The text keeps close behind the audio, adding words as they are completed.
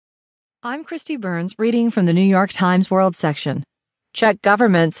I'm Christy Burns, reading from the New York Times World section. Czech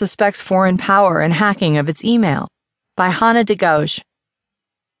government suspects foreign power in hacking of its email, by Hana de Goeij.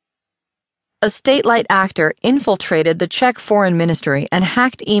 A state-light actor infiltrated the Czech foreign ministry and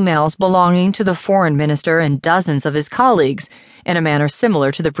hacked emails belonging to the foreign minister and dozens of his colleagues in a manner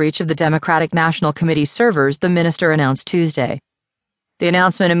similar to the breach of the Democratic National Committee servers, the minister announced Tuesday. The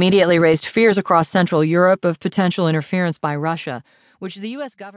announcement immediately raised fears across Central Europe of potential interference by Russia, which the U.S. government